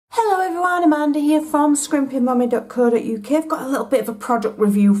everyone, Amanda here from Scrimpingmommy.co.uk. I've got a little bit of a product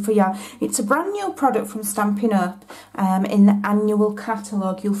review for you. It's a brand new product from Stampin' Up! In the annual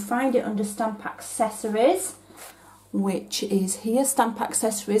catalogue. You'll find it under Stamp Accessories, which is here, Stamp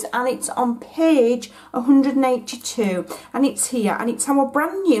Accessories, and it's on page 182, and it's here, and it's our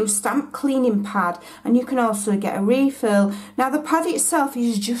brand new stamp cleaning pad, and you can also get a refill. Now the pad itself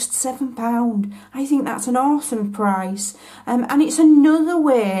is just £7. I think that's an awesome price, and it's another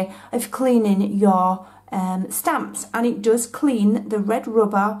way of cleaning your stamps, and it does clean the red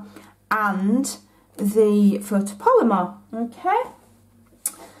rubber and the photopolymer. Okay,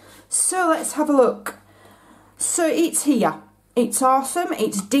 so let's have a look. So it's here, it's awesome,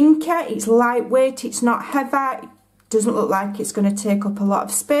 it's dinky, it's lightweight, it's not heavy, it doesn't look like it's going to take up a lot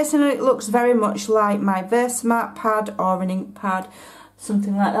of space, and it looks very much like my Versamark pad or an ink pad,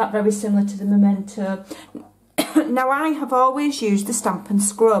 something like that, very similar to the Memento. Now I have always used the Stamp and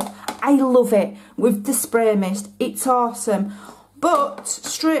Scrub. I love it with the spray mist, it's awesome, but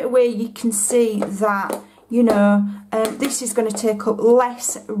straight away you can see that, you know, this is going to take up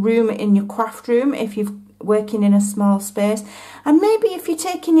less room in your craft room if you've working in a small space, and maybe if you're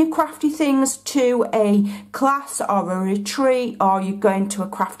taking your crafty things to a class or a retreat, or you're going to a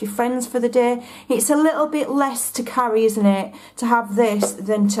crafty friends for the day, it's a little bit less to carry, isn't it, to have this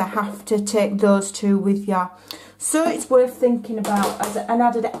than to have to take those two with you. So it's worth thinking about as an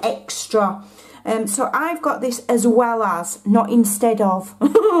added extra. So I've got this as well as, not instead of.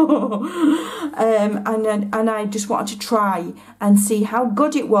 And I just wanted to try and see how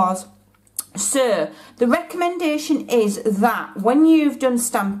good it was. So the recommendation is that when you've done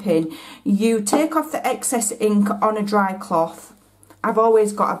stamping, you take off the excess ink on a dry cloth. I've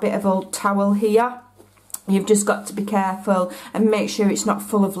always got a bit of old towel here. You've just got to be careful and make sure it's not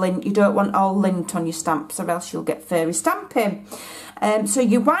full of lint. You don't want all lint on your stamps, or else you'll get fairy stamping. So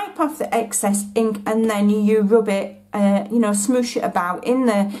you wipe off the excess ink, and then you rub it, you know, smoosh it about in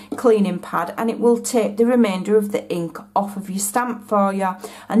the cleaning pad, and it will take the remainder of the ink off of your stamp for you.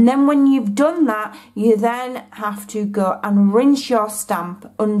 And then when you've done that, you then have to go and rinse your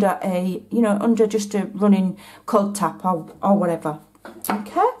stamp under a, you know, under just a running cold tap or whatever.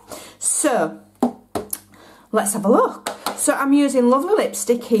 Okay, so let's have a look. So I'm using lovely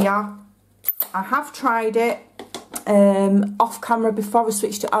lipstick here. I have tried it off camera before I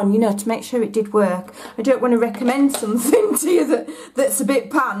switched it on, you know, to make sure it did work. I don't want to recommend something to you that's a bit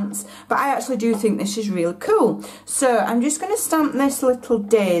pants, but I actually do think this is really cool. So I'm just going to stamp this little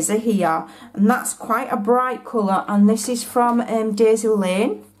daisy here, and that's quite a bright colour, and this is from Daisy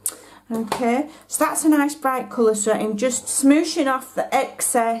Lane. Okay, so that's a nice bright colour, so I'm just smooshing off the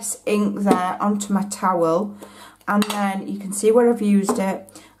excess ink there onto my towel, and then you can see where I've used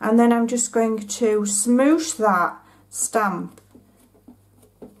it, and then I'm just going to smoosh that stamp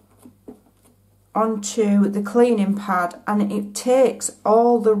onto the cleaning pad, and it takes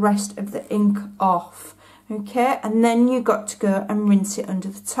all the rest of the ink off. Okay, and then you got to go and rinse it under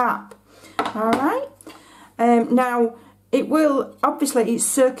the tap. Alright, now it will, obviously it's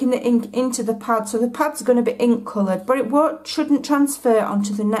soaking the ink into the pad, so the pad's going to be ink coloured, but it shouldn't transfer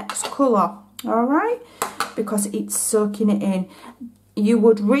onto the next colour, alright, because it's soaking it in. You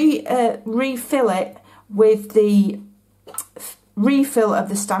would refill it with the refill of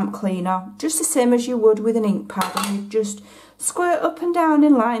the stamp cleaner, just the same as you would with an ink pad, and you just squirt up and down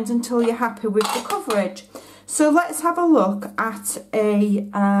in lines until you're happy with the coverage. So let's have a look at a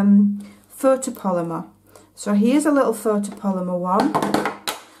photopolymer. So here's a little photopolymer one.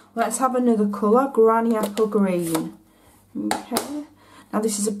 Let's have another colour, Granny Apple Green. Okay, now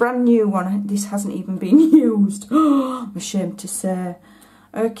this is a brand new one, this hasn't even been used. Oh, I'm ashamed to say.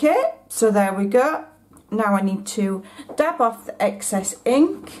 Okay, so there we go. Now I need to dab off the excess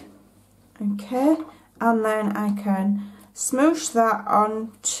ink. Okay, and then I can smoosh that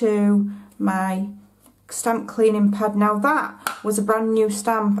onto my stamp cleaning pad. Now that was a brand new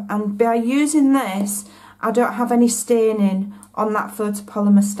stamp, and by using this I don't have any staining on that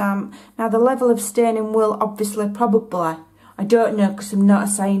photopolymer stamp. Now the level of staining will obviously probably, I don't know because I'm not a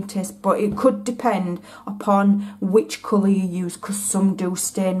scientist, but it could depend upon which colour you use, because some do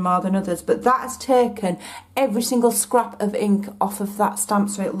stain more than others. But that has taken every single scrap of ink off of that stamp,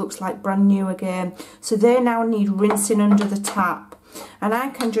 so it looks like brand new again. So they now need rinsing under the tap. And I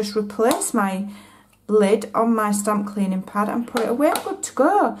can just replace my lid on my stamp cleaning pad and put it away. Good to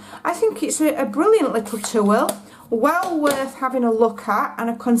go. I think it's a brilliant little tool, well worth having a look at and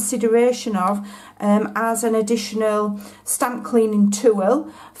a consideration of as an additional stamp cleaning tool.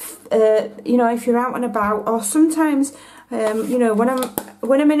 You know, if you're out and about, or sometimes You know, when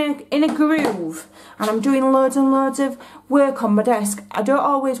I'm in a groove and I'm doing loads and loads of work on my desk, I don't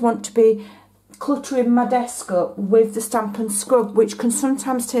always want to be cluttering my desk up with the Stamp and Scrub, which can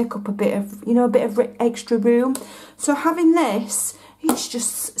sometimes take up a bit of, you know, a bit of extra room. So having this, it's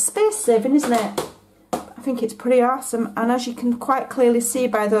just space saving, isn't it? I think it's pretty awesome, and as you can quite clearly see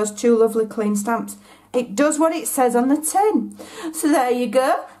by those two lovely clean stamps, it does what it says on the tin. So there you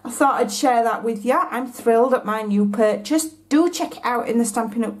go. I thought I'd share that with you. I'm thrilled at my new purchase. Do check it out in the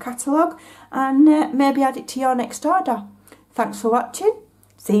Stampin' Up catalogue, and maybe add it to your next order. Thanks for watching.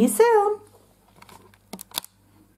 See you soon.